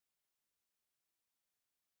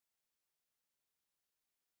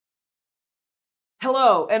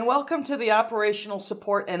Hello, and welcome to the Operational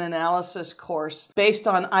Support and Analysis course based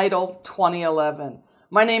on ITIL 2011.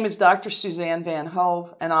 My name is Dr. Suzanne Van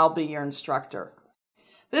Hove, and I'll be your instructor.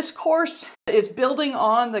 This course is building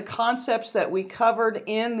on the concepts that we covered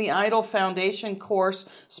in the ITIL Foundation course,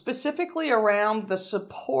 specifically around the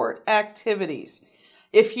support activities.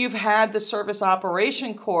 If you've had the service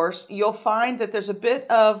operation course, you'll find that there's a bit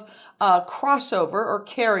of crossover or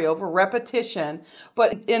carryover, repetition,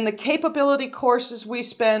 but in the capability courses, we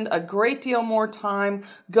spend a great deal more time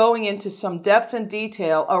going into some depth and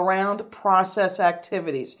detail around process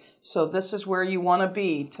activities. So this is where you want to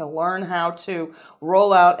be to learn how to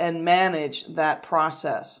roll out and manage that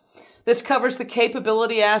process. This covers the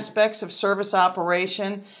capability aspects of service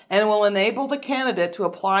operation and will enable the candidate to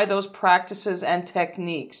apply those practices and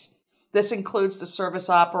techniques. This includes the service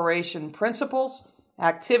operation principles,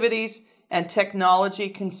 activities, and technology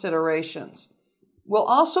considerations. We'll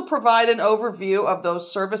also provide an overview of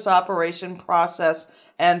those service operation process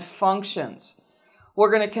and functions. We're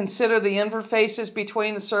going to consider the interfaces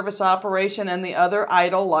between the service operation and the other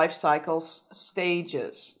ITIL lifecycle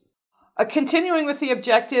stages. Continuing with the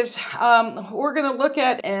objectives, we're going to look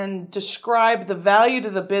at and describe the value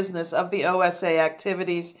to the business of the OSA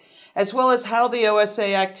activities, as well as how the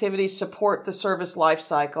OSA activities support the service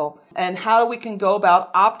lifecycle and how we can go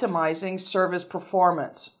about optimizing service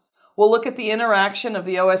performance. We'll look at the interaction of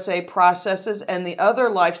the OSA processes and the other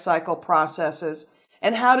lifecycle processes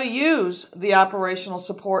and how to use the operational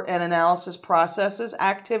support and analysis processes,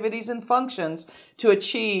 activities, and functions to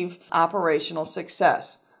achieve operational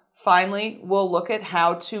success. Finally, we'll look at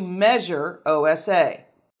how to measure OSA.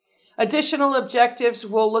 Additional objectives,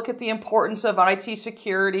 we'll look at the importance of IT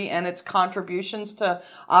security and its contributions to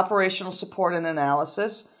operational support and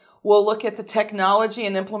analysis. We'll look at the technology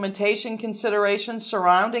and implementation considerations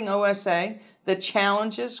surrounding OSA, the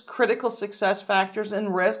challenges, critical success factors,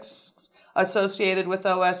 and risks associated with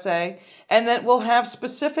OSA, and then we'll have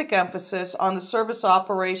specific emphasis on the service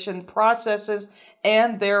operation processes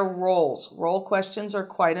and their roles. Role questions are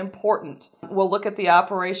quite important. We'll look at the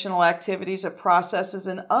operational activities of processes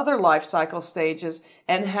in other life cycle stages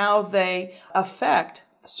and how they affect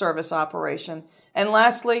service operation. And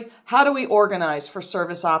lastly, how do we organize for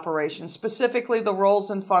service operations, specifically the roles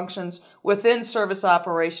and functions within service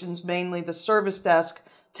operations, mainly the service desk,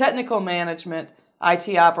 technical management,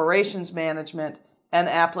 IT operations management, and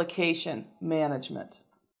application management.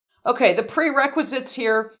 Okay, the prerequisites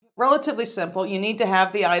here, relatively simple. You need to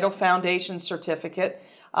have the ITIL Foundation certificate.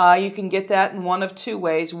 You can get that in one of two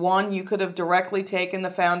ways. One, you could have directly taken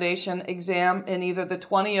the foundation exam in either the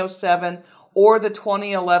 2007 or the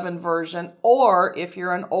 2011 version, or if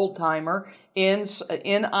you're an old-timer in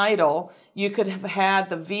ITIL, you could have had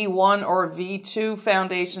the V1 or V2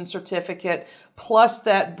 foundation certificate plus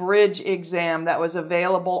that bridge exam that was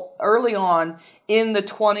available early on in the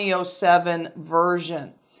 2007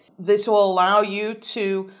 version. This will allow you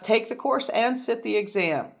to take the course and sit the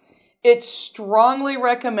exam. It's strongly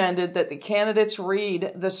recommended that the candidates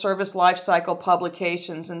read the service lifecycle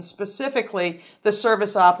publications and specifically the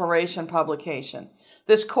service operation publication.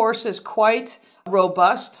 This course is quite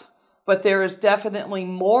robust, but there is definitely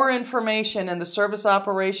more information in the service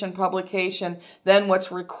operation publication than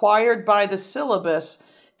what's required by the syllabus.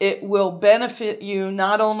 It will benefit you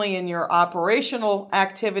not only in your operational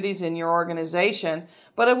activities in your organization,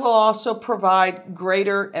 but it will also provide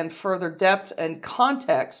greater and further depth and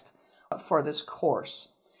context for this course.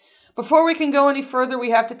 Before we can go any further, we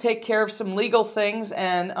have to take care of some legal things,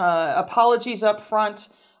 and apologies up front.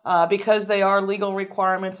 Because they are legal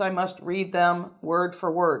requirements, I must read them word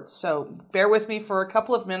for word. So bear with me for a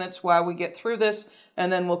couple of minutes while we get through this,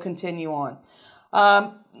 and then we'll continue on.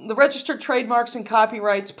 The registered trademarks and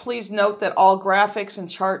copyrights, please note that all graphics and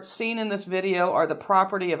charts seen in this video are the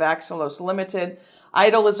property of Axelos Limited.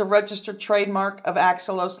 ITIL is a registered trademark of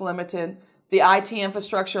Axelos Limited. The IT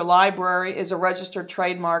Infrastructure Library is a registered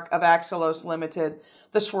trademark of Axelos Limited.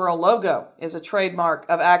 The swirl logo is a trademark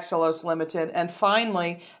of Axelos Limited. And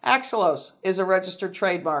finally, Axelos is a registered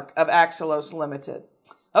trademark of Axelos Limited.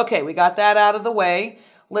 Okay, we got that out of the way.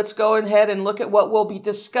 Let's go ahead and look at what we'll be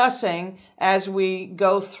discussing as we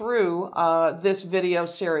go through this video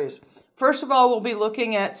series. First of all, we'll be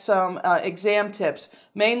looking at some exam tips,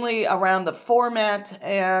 mainly around the format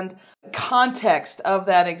and context of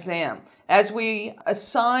that exam. As we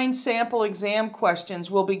assign sample exam questions,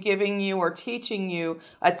 we'll be giving you or teaching you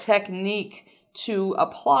a technique to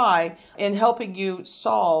apply in helping you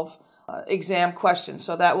solve exam questions.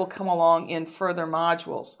 So that will come along in further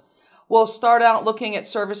modules. We'll start out looking at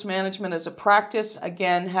service management as a practice,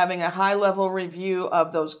 again, having a high-level review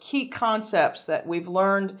of those key concepts that we've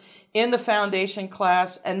learned in the foundation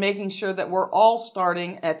class and making sure that we're all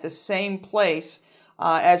starting at the same place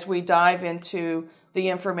as we dive into the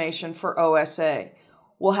information for OSA.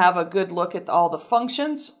 We'll have a good look at all the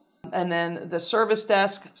functions and then the service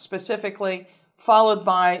desk specifically, followed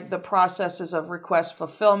by the processes of request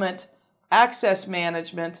fulfillment, access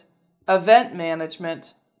management, event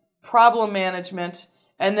management, problem management,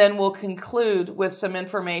 and then we'll conclude with some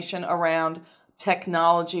information around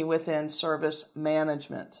technology within service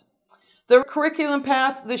management. The curriculum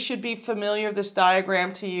path, this should be familiar, this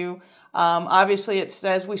diagram to you. Obviously, it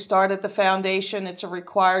says we start at the foundation. It's a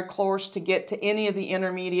required course to get to any of the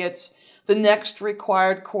intermediates. The next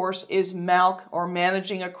required course is MALC, or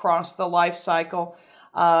Managing Across the Life Cycle,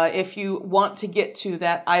 if you want to get to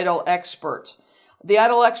that ITIL Expert. The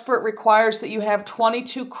ITIL Expert requires that you have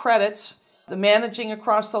 22 credits. The Managing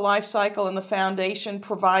Across the Life Cycle and the Foundation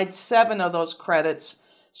provides 7 of those credits.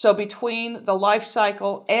 So between the Life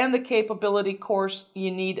Cycle and the Capability course,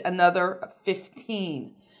 you need another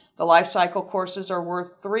 15. The Life Cycle courses are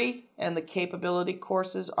worth 3, and the Capability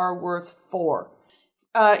courses are worth 4.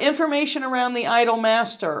 Information around the ITIL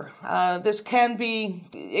Master. This can be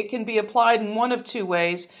applied in one of 2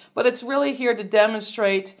 ways, but it's really here to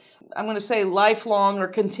demonstrate, I'm going to say, lifelong or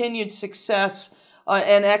continued success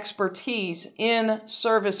and expertise in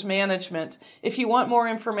service management. If you want more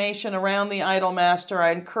information around the ITIL Master,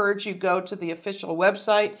 I encourage you to go to the official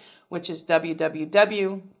website, which is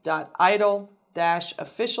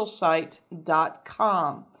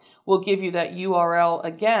www.itil-officialsite.com. We'll give you that URL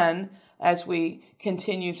again as we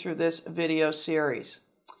continue through this video series.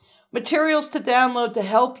 Materials to download to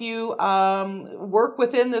help you work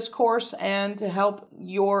within this course and to help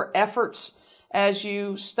your efforts as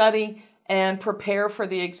you study and prepare for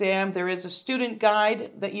the exam. There is a student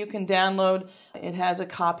guide that you can download. It has a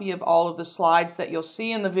copy of all of the slides that you'll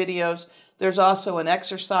see in the videos. There's also an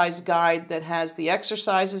exercise guide that has the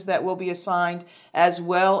exercises that will be assigned as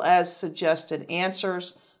well as suggested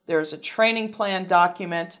answers. There's a training plan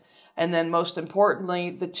document. And then most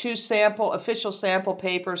importantly, the 2 official sample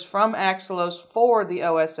papers from Axelos for the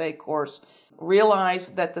OSA course.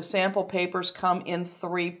 Realize that the sample papers come in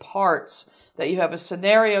 3 parts. That you have a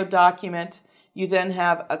scenario document, you then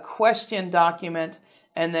have a question document,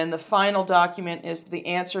 and then the final document is the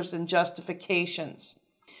answers and justifications.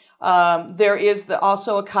 There is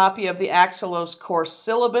also a copy of the Axelos course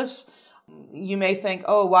syllabus. You may think,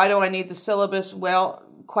 oh, why do I need the syllabus? Well,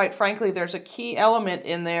 quite frankly, there's a key element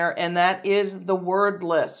in there, and that is the word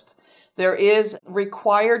list. There is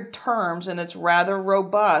required terms, and it's rather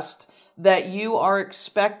robust, that you are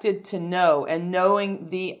expected to know, and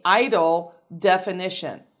knowing the ITIL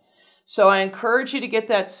definition. So I encourage you to get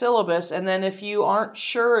that syllabus, and then if you aren't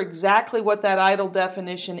sure exactly what that ITIL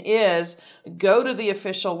definition is, go to the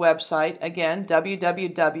official website, again,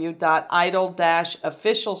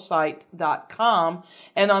 www.itil-officialsite.com,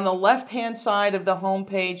 and on the left-hand side of the home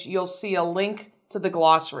page, you'll see a link to the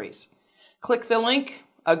glossaries. Click the link,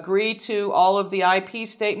 agree to all of the IP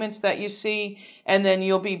statements that you see, and then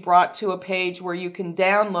you'll be brought to a page where you can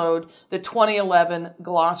download the 2011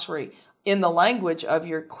 glossary in the language of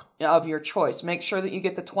your choice. Make sure that you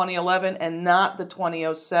get the 2011 and not the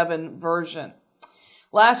 2007 version.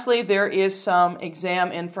 Lastly, there is some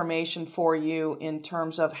exam information for you in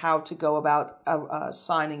terms of how to go about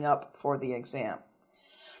signing up for the exam.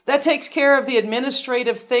 That takes care of the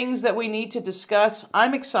administrative things that we need to discuss.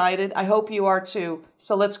 I'm excited. I hope you are too.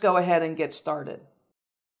 So let's go ahead and get started.